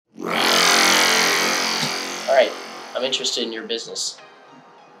I'm interested in your business.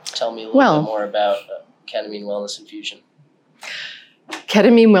 Tell me a little bit more about Ketamine Wellness Infusion.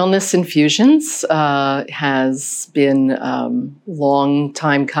 Ketamine Wellness Infusions has been long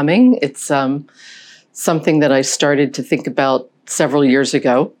time coming. It's something that I started to think about several years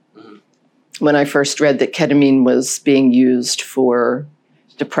ago when I first read that ketamine was being used for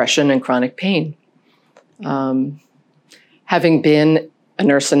depression and chronic pain. Having been a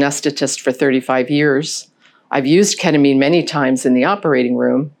nurse anesthetist for 35 years, I've used ketamine many times in the operating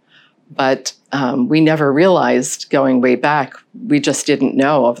room, but we never realized, going way back, we just didn't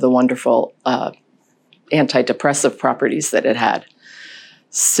know of the wonderful antidepressive properties that it had.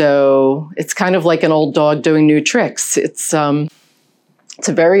 So it's kind of like an old dog doing new tricks. It's a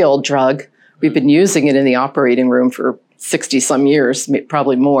very old drug. We've been using it in the operating room for 60-some years,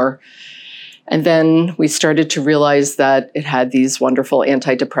 probably more. And then we started to realize that it had these wonderful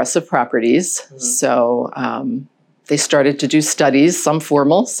antidepressive properties. So they started to do studies, some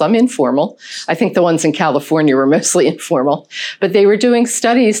formal, some informal. I think the ones in California were mostly informal. But they were doing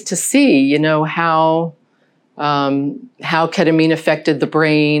studies to see, how ketamine affected the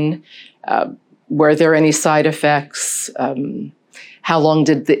brain. Were there any side effects? How long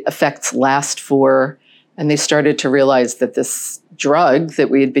did the effects last for? And they started to realize that this drug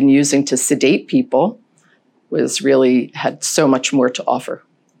that we had been using to sedate people had so much more to offer.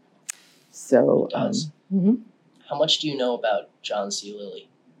 So, How much do you know about John C. Lilly?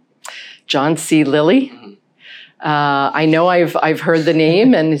 John C. Lilly? I know I've heard the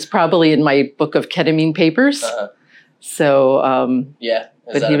name, and it's probably in my book of ketamine papers. So, yeah.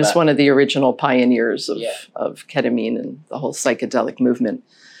 But he was one of the original pioneers of ketamine and the whole psychedelic movement.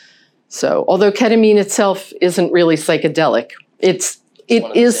 So, although ketamine itself isn't really psychedelic, it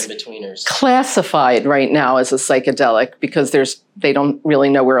is classified right now as a psychedelic because they don't really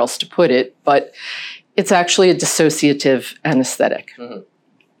know where else to put it, but it's actually a dissociative anesthetic. Cool.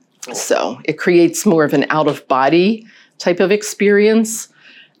 So it creates more of an out-of-body type of experience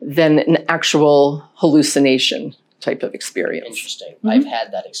than an actual hallucination type of experience. Interesting. I've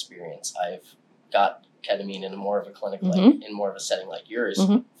had that experience. I've got ketamine in more of a clinic, in more of a setting like yours,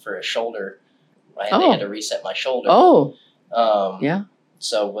 for a shoulder. They had to reset my shoulder. Yeah.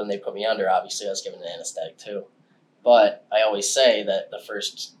 So when they put me under, obviously I was given an anesthetic too. But I always say that the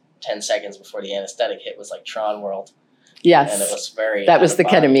first 10 seconds before the anesthetic hit was like Tron World. Yes. And it was very... That was the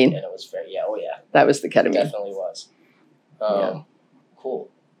ketamine. And it was very... Yeah, oh yeah. That was the ketamine. It definitely was. Cool.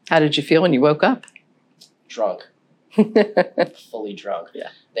 How did you feel when you woke up? Drunk. Fully drunk. Yeah.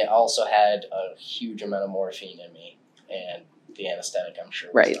 They also had a huge amount of morphine in me, and the anesthetic, I'm sure,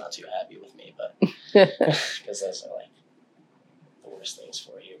 was not too happy with me, but because those are like the worst things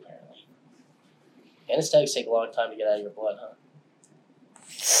for you, apparently. Anesthetics take a long time to get out of your blood, huh?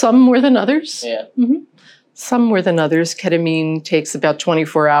 Some more than others. Yeah. Some more than others. Ketamine takes about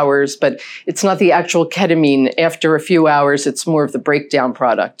 24 hours, but it's not the actual ketamine. After a few hours, it's more of the breakdown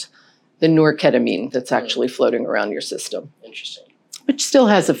product, the norketamine that's actually floating around your system. Interesting. Which still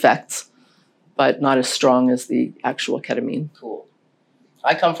has effects, but not as strong as the actual ketamine. Cool.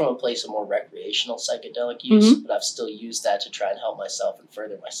 I come from a place of more recreational psychedelic use, but I've still used that to try and help myself and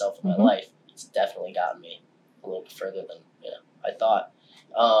further myself in my life. It's definitely gotten me a little bit further than I thought.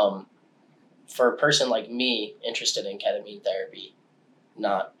 For a person like me interested in ketamine therapy,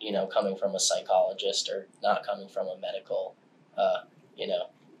 not, coming from a psychologist or not coming from a medical,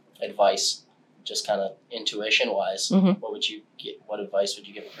 advice, just kind of intuition-wise, what advice would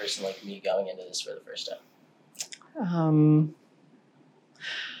you give a person like me going into this for the first time?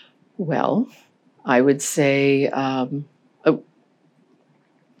 Well, I would say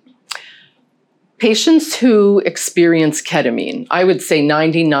patients who experience ketamine, I would say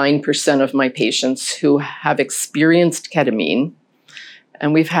 99% of my patients who have experienced ketamine,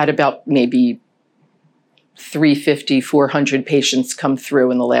 and we've had about maybe 350, 400 patients come through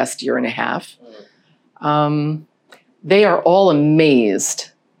in the last year and a half. They are all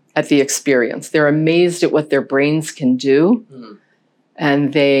amazed at the experience. They're amazed at what their brains can do.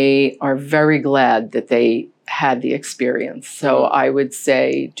 And they are very glad that they had the experience. So I would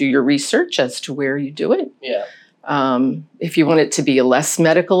say do your research as to where you do it. Yeah. If you want it to be a less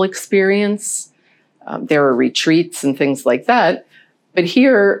medical experience, there are retreats and things like that. But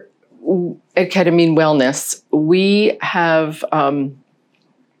here at Ketamine Wellness, we have,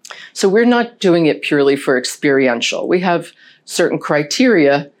 so we're not doing it purely for experiential. We have certain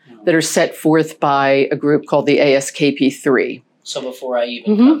criteria that are set forth by a group called the ASKP3. So before I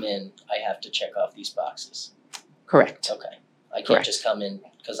even come in, I have to check off these boxes. Correct. Okay. I can't just come in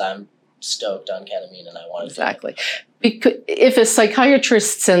because I'm stoked on ketamine and I want to Exactly. Because if a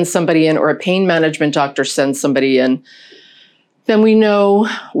psychiatrist sends somebody in or a pain management doctor sends somebody in, then we know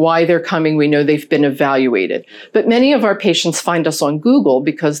why they're coming. We know they've been evaluated. But many of our patients find us on Google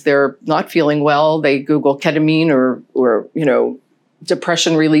because they're not feeling well. They Google ketamine or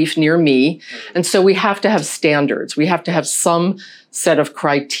depression relief near me. And so we have to have standards. We have to have some set of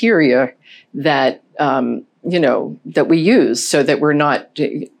criteria that that we use so that we're not,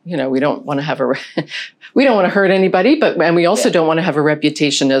 we don't want to have we don't want to hurt anybody, and we also don't want to have a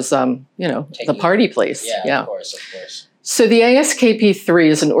reputation as, the party place. Yeah, of course. So the ASKP3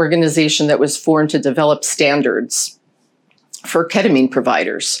 is an organization that was formed to develop standards for ketamine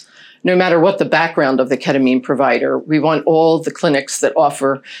providers. No matter what the background of the ketamine provider, we want all the clinics that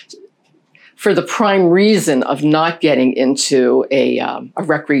offer, for the prime reason of not getting into a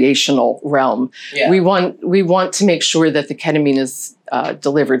recreational realm. Yeah. We want to make sure that the ketamine is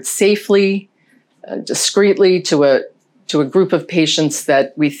delivered safely, discreetly to a group of patients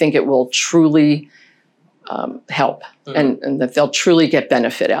that we think it will truly help, and that they'll truly get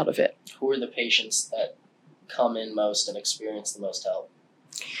benefit out of it. Who are the patients that come in most and experience the most help?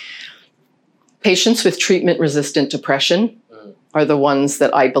 Patients with treatment-resistant depression are the ones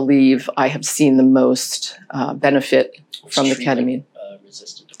that I believe I have seen the most benefit from the ketamine.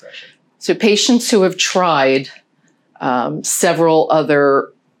 Resistant depression. So patients who have tried several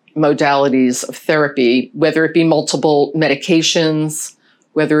other modalities of therapy, whether it be multiple medications,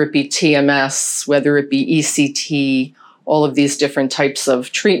 whether it be TMS, whether it be ECT, all of these different types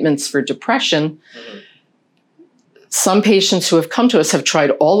of treatments for depression. Some patients who have come to us have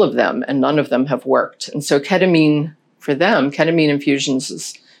tried all of them and none of them have worked. And so ketamine, for them, ketamine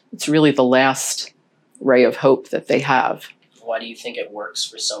infusions it's really the last ray of hope that they have. Why do you think it works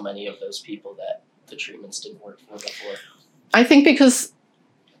for so many of those people that the treatments didn't work for before? I think because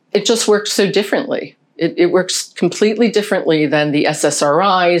it just works so differently. It works completely differently than the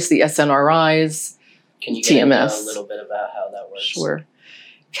SSRIs, the SNRIs, Can you TMS. get into a little bit about how that works? Sure.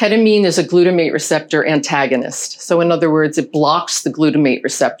 Ketamine is a glutamate receptor antagonist. So in other words, it blocks the glutamate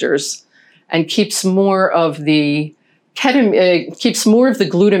receptors and keeps more of the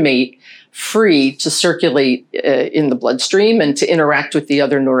glutamate free to circulate in the bloodstream and to interact with the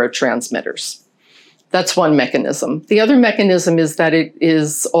other neurotransmitters. That's one mechanism. The other mechanism is that it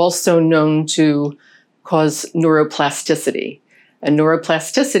is also known to cause neuroplasticity. And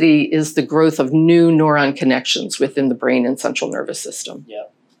neuroplasticity is the growth of new neuron connections within the brain and central nervous system. Yeah.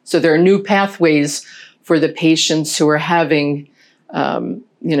 So there are new pathways for the patients who are having,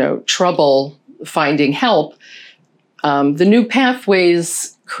 trouble finding help. The new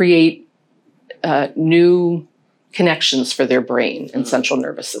pathways create new connections for their brain and central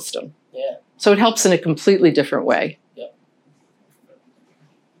nervous system. Yeah. So it helps in a completely different way. Yep.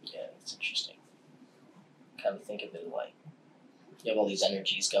 Yeah, it's interesting. Kind of think of it like you have all these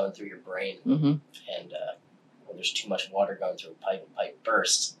energies going through your brain, and when there's too much water going through a pipe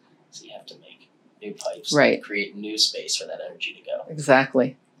bursts. So you have to make new pipes, right, create new space for that energy to go.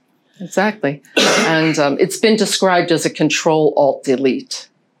 Exactly. And it's been described as a control-alt-delete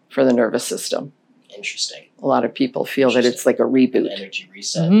for the nervous system. Interesting. A lot of people feel that it's like a reboot. An energy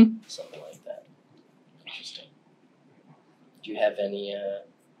reset, something like that. Interesting. Do you have any...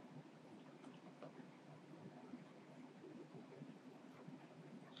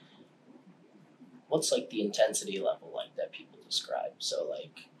 What's like the intensity level like that people describe? So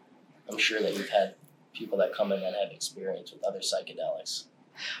like, I'm sure that you've had people that come in that have experience with other psychedelics.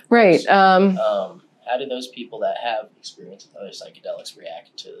 Right. So, how do those people that have experience with other psychedelics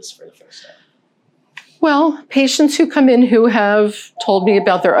react to this for the first time? Well, patients who come in who have told me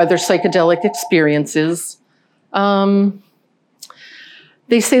about their other psychedelic experiences, they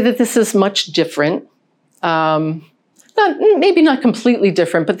say that this is much different. Maybe not completely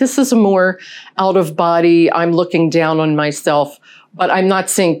different, but this is a more out of body, I'm looking down on myself, but I'm not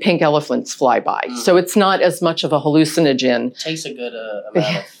seeing pink elephants fly by. So it's not as much of a hallucinogen. It takes a good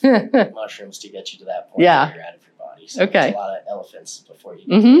amount of mushrooms to get you to that point where you're out of your body. So there's a lot of elephants before you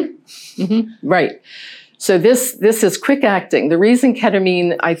get there. Right. So this is quick acting. The reason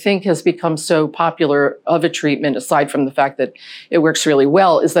ketamine, I think, has become so popular of a treatment, aside from the fact that it works really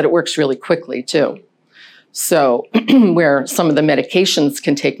well, is that it works really quickly too. So where some of the medications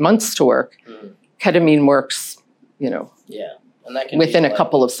can take months to work, ketamine works, and that can within a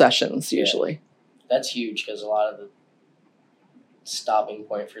couple of sessions usually. That's huge because a lot of the stopping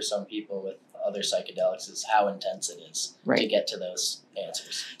point for some people with other psychedelics is how intense it is to get to those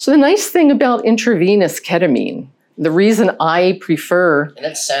answers. So the nice thing about intravenous ketamine The reason I prefer... And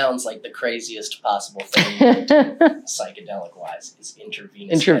that sounds like the craziest possible thing psychedelic-wise is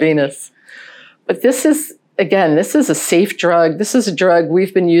intravenous. But this is, again, this is a safe drug. This is a drug,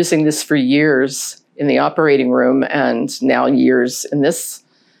 we've been using this for years in the operating room and now years in this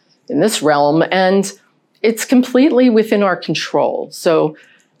realm. And it's completely within our control. So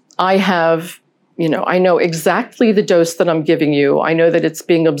I have, I know exactly the dose that I'm giving you. I know that it's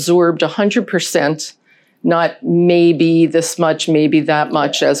being absorbed 100%, not maybe this much, maybe that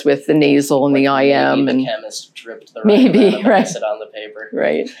much, as with the nasal and the IM. Maybe the chemist dripped the right amount of acid on the paper.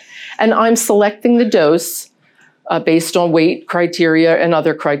 Right. And I'm selecting the dose based on weight criteria and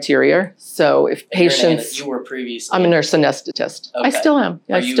other criteria. So if patients... You were previously... I'm a nurse anesthetist. Okay. I still am.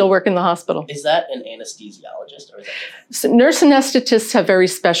 I still work in the hospital. Is that an anesthesiologist or is that different? So nurse anesthetists have very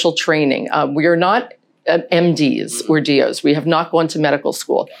special training. We are not MDs or DOs. We have not gone to medical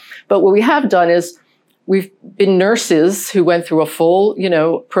school. But what we have done is we've been nurses who went through a full,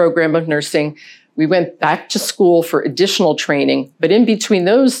 program of nursing. We went back to school for additional training. But in between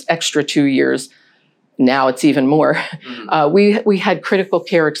those extra 2 years, now it's even more, we had critical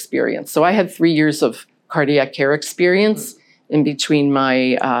care experience. So I had 3 years of cardiac care experience in between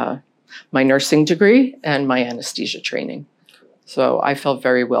my my nursing degree and my anesthesia training. So I felt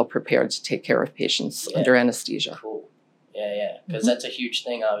very well prepared to take care of patients under anesthesia. Cool. Yeah. Because that's a huge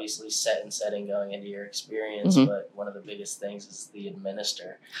thing, obviously, setting going into your experience. But one of the biggest things is the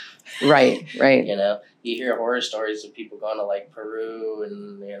administer. Right. You hear horror stories of people going to like Peru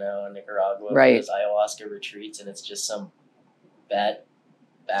and, Nicaragua for right. those ayahuasca retreats, and it's just some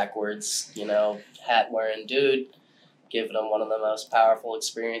backwards, hat-wearing dude giving them one of the most powerful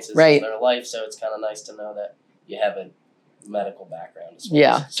experiences of their life. So it's kind of nice to know that you have a medical background as well.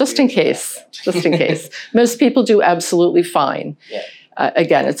 Yeah, just in case. Most people do absolutely fine. Yeah.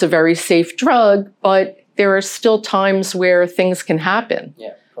 Again, it's a very safe drug, but there are still times where things can happen.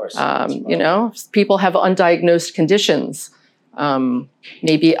 Yeah, of course. People have undiagnosed conditions,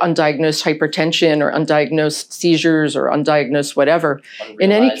 maybe undiagnosed hypertension or undiagnosed seizures or undiagnosed whatever.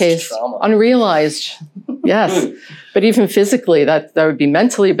 In any case, trauma. Unrealized, yes. But even physically, that would be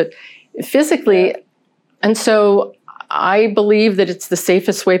mentally, but physically. And so I believe that it's the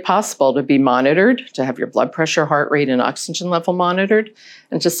safest way possible to be monitored, to have your blood pressure, heart rate, and oxygen level monitored,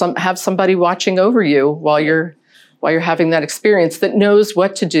 and to have somebody watching over you while you're having that experience that knows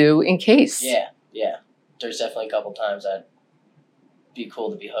what to do in case. Yeah. There's definitely a couple times I'd be cool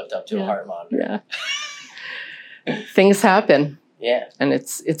to be hooked up to a heart monitor. Yeah. Things happen. Yeah. And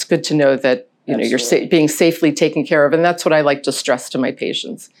it's good to know that you're being safely taken care of, and that's what I like to stress to my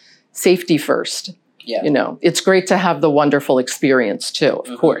patients. Safety first. Yeah. It's great to have the wonderful experience too,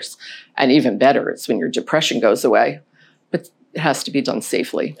 of course. And even better is when your depression goes away. But it has to be done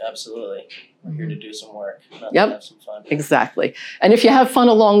safely. Absolutely. We're here to do some work, not to have some fun. Exactly. And if you have fun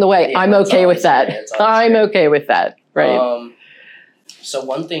along the way, I'm okay with that. I'm okay with that. Right. So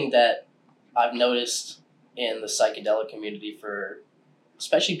one thing that I've noticed in the psychedelic community for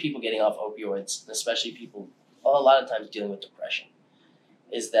especially people getting off opioids, and especially people a lot of times dealing with depression,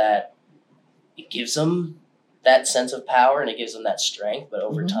 is that it gives them that sense of power and it gives them that strength, but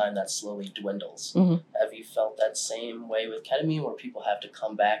over time that slowly dwindles. Have you felt that same way with ketamine, where people have to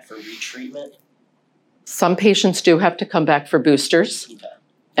come back for retreatment? Some patients do have to come back for boosters. Okay.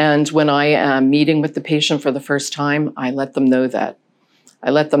 And when I am meeting with the patient for the first time, I let them know that. I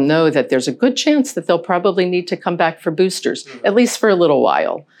let them know that there's a good chance that they'll probably need to come back for boosters, at least for a little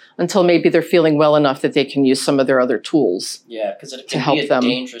while, until maybe they're feeling well enough that they can use some of their other tools. Yeah, because it can be a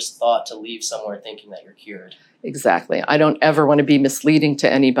dangerous thought to leave somewhere thinking that you're cured. Exactly. I don't ever want to be misleading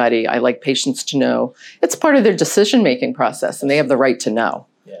to anybody. I like patients to know it's part of their decision-making process, and they have the right to know.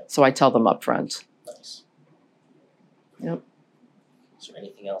 Yeah. So I tell them up front. Nice. Yep. Is there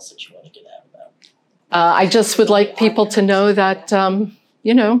anything else that you want to get at about? I just would like people to know that,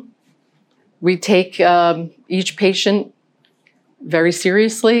 we take each patient very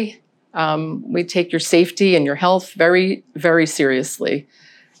seriously. We take your safety and your health very, very seriously.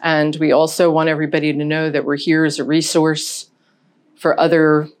 And we also want everybody to know that we're here as a resource for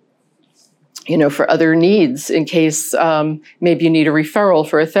other needs, in case maybe you need a referral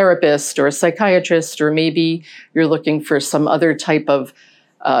for a therapist or a psychiatrist, or maybe you're looking for some other type of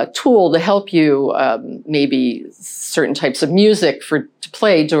tool to help you, maybe certain types of music to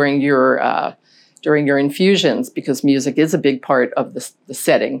play during your infusions, because music is a big part of the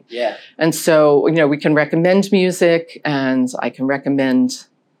setting. Yeah. And so, we can recommend music, and I can recommend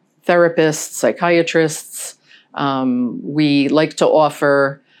therapists, psychiatrists. We like to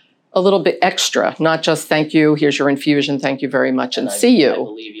offer a little bit extra, not just thank you, here's your infusion, thank you very much, and see you. I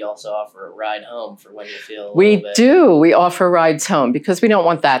believe you also offer a ride home for when you feel We do. We offer rides home because we don't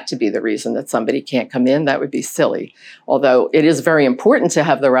want that to be the reason that somebody can't come in. That would be silly. Although it is very important to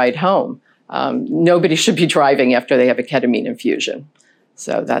have the ride home. Nobody should be driving after they have a ketamine infusion.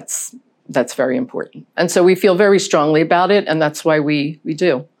 So that's very important. And so we feel very strongly about it, and that's why we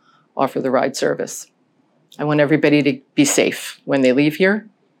do offer the ride service. I want everybody to be safe when they leave here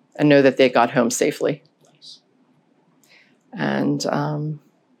and know that they got home safely. Nice. And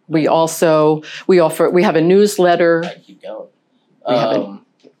we have a newsletter. I keep going.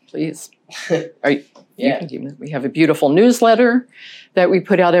 Please. Yeah. We have a beautiful newsletter that we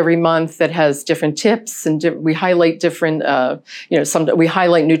put out every month that has different tips, and we highlight different, we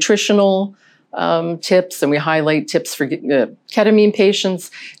highlight nutritional tips, and we highlight tips for ketamine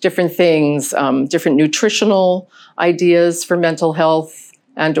patients, different things, different nutritional ideas for mental health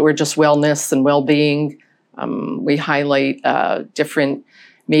and or just wellness and well-being. We highlight different,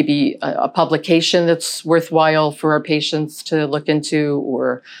 maybe a publication that's worthwhile for our patients to look into,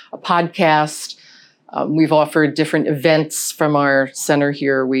 or a podcast. We've offered different events from our center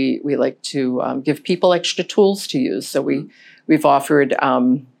here. We like to give people extra tools to use. So we've offered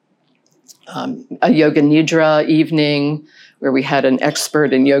a yoga nidra evening where we had an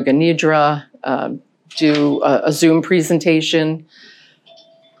expert in yoga nidra do a Zoom presentation,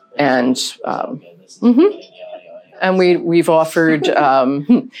 and and we've offered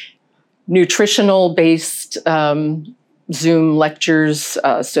nutritional based Zoom lectures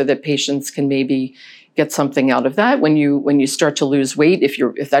so that patients can maybe get something out of that. When you start to lose weight,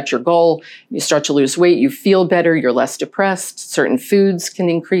 if that's your goal, you start to lose weight, you feel better, you're less depressed. Certain foods can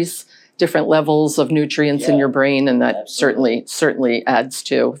increase different levels of nutrients in your brain, and that certainly adds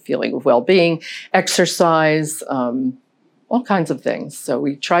to a feeling of well-being. Exercise, all kinds of things. So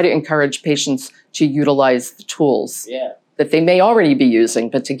we try to encourage patients to utilize the tools that they may already be using,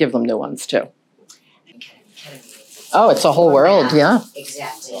 but to give them new ones too. Oh, it's a whole world, yeah.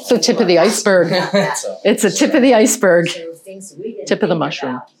 Exactly. It's the tip of the iceberg. It's a tip of the iceberg. So things we didn't Tip of the think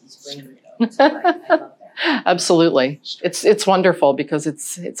mushroom. about, he's bringing it up. So I love that. Absolutely. It's wonderful because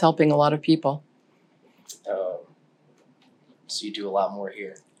it's helping a lot of people. So you do a lot more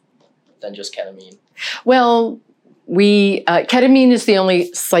here than just ketamine. Well, ketamine is the only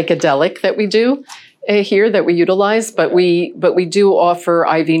psychedelic that we do here that we utilize, but we do offer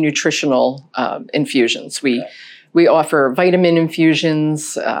IV nutritional infusions. We offer vitamin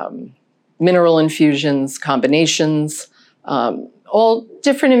infusions, mineral infusions, combinations, all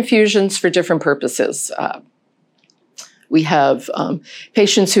different infusions for different purposes. We have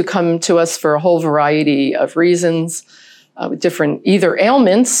patients who come to us for a whole variety of reasons, with different either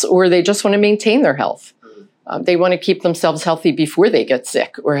ailments, or they just want to maintain their health. They want to keep themselves healthy before they get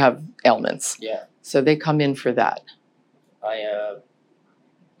sick or have ailments. Yeah. So they come in for that.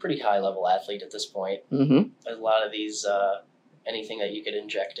 Pretty high level athlete at this point. Mm-hmm. A lot of these, anything that you could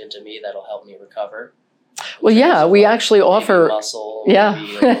inject into me that'll help me recover. Well, yeah, we actually offer muscle, maybe a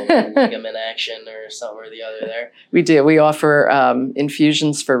little ligament action or something or the other there. We do. We offer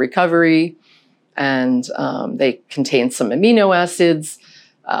infusions for recovery, and they contain some amino acids.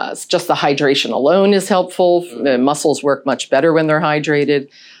 Just the hydration alone is helpful. The muscles work much better when they're hydrated.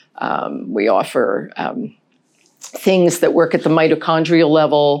 We offer things that work at the mitochondrial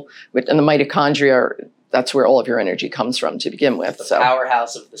level, and the mitochondria that's where all of your energy comes from to begin with. The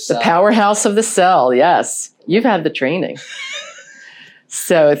powerhouse of the cell. The powerhouse of the cell, yes. You've had the training.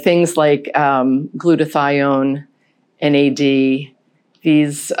 So things like glutathione, NAD,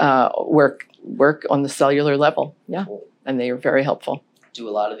 these work on the cellular level, yeah, Cool. And they are very helpful. Do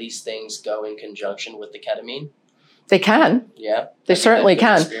a lot of these things go in conjunction with the ketamine? They can. Yeah. They certainly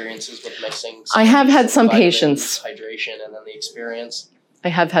can. Experiences with mixing. I have had some vitamins, patients. Hydration, and then the experience. I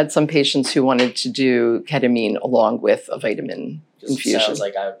have had some patients who wanted to do ketamine along with a vitamin infusion. It sounds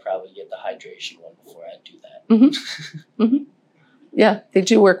like I would probably get the hydration one before I'd do that. Mm-hmm. Mm-hmm. Yeah, they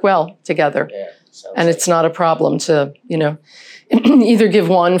do work well together. Yeah. And it's not a problem to, either give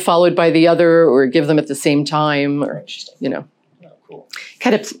one followed by the other or give them at the same time, or, Oh, cool.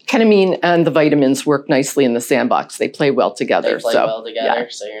 Ketamine and the vitamins work nicely in the sandbox. They play well together. They play well together,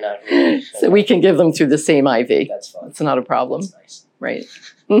 so you're not really... So we can give them through the same IV. That's fun. It's not a problem. That's nice. Right.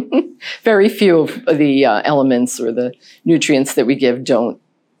 Very few of the elements or the nutrients that we give don't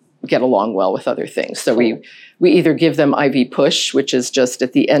get along well with other things. So we either give them IV push, which is just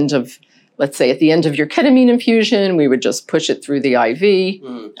at the end of, let's say at the end of your ketamine infusion, we would just push it through the IV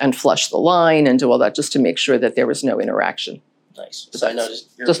and flush the line and do all that just to make sure that there was no interaction. Nice. So I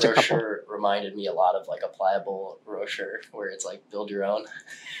noticed your just a couple. brochure reminded me a lot of like a pliable brochure where it's like build your own.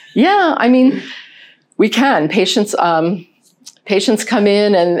 Yeah, I mean, we can. Patients come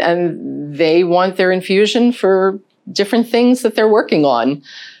in and they want their infusion for different things that they're working on.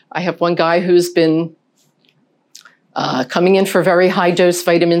 I have one guy who's been coming in for very high dose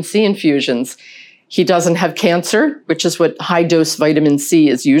vitamin C infusions. He doesn't have cancer, which is what high dose vitamin C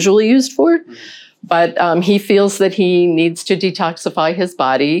is usually used for. Mm-hmm. But he feels that he needs to detoxify his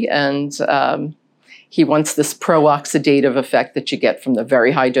body, and he wants this pro-oxidative effect that you get from the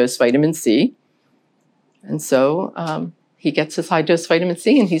very high dose vitamin C. And so he gets his high dose vitamin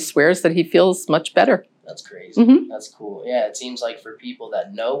C, and he swears that he feels much better. That's crazy. Mm-hmm. That's cool. Yeah, it seems like for people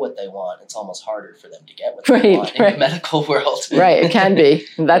that know what they want, it's almost harder for them to get what they want in the medical world. Right, it can be.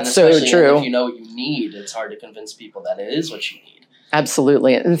 That's so true. If you know what you need, it's hard to convince people that it is what you need.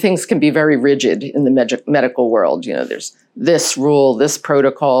 Absolutely. And things can be very rigid in the medical world. You know, there's this rule, this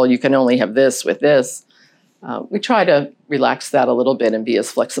protocol, you can only have this with this. We try to relax that a little bit and be as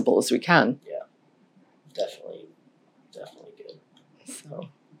flexible as we can. Yeah, definitely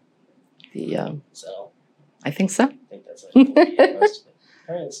good. So, I think so. I think that's it. Most of it.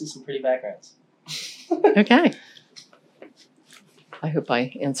 All right, let's see some pretty backgrounds. Okay. I hope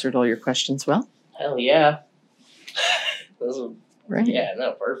I answered all your questions well. Hell yeah. Those were, right. Yeah,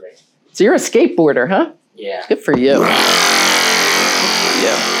 no, perfect. So you're a skateboarder, huh? Yeah. Good for you. Good for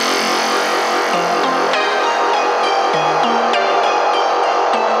you.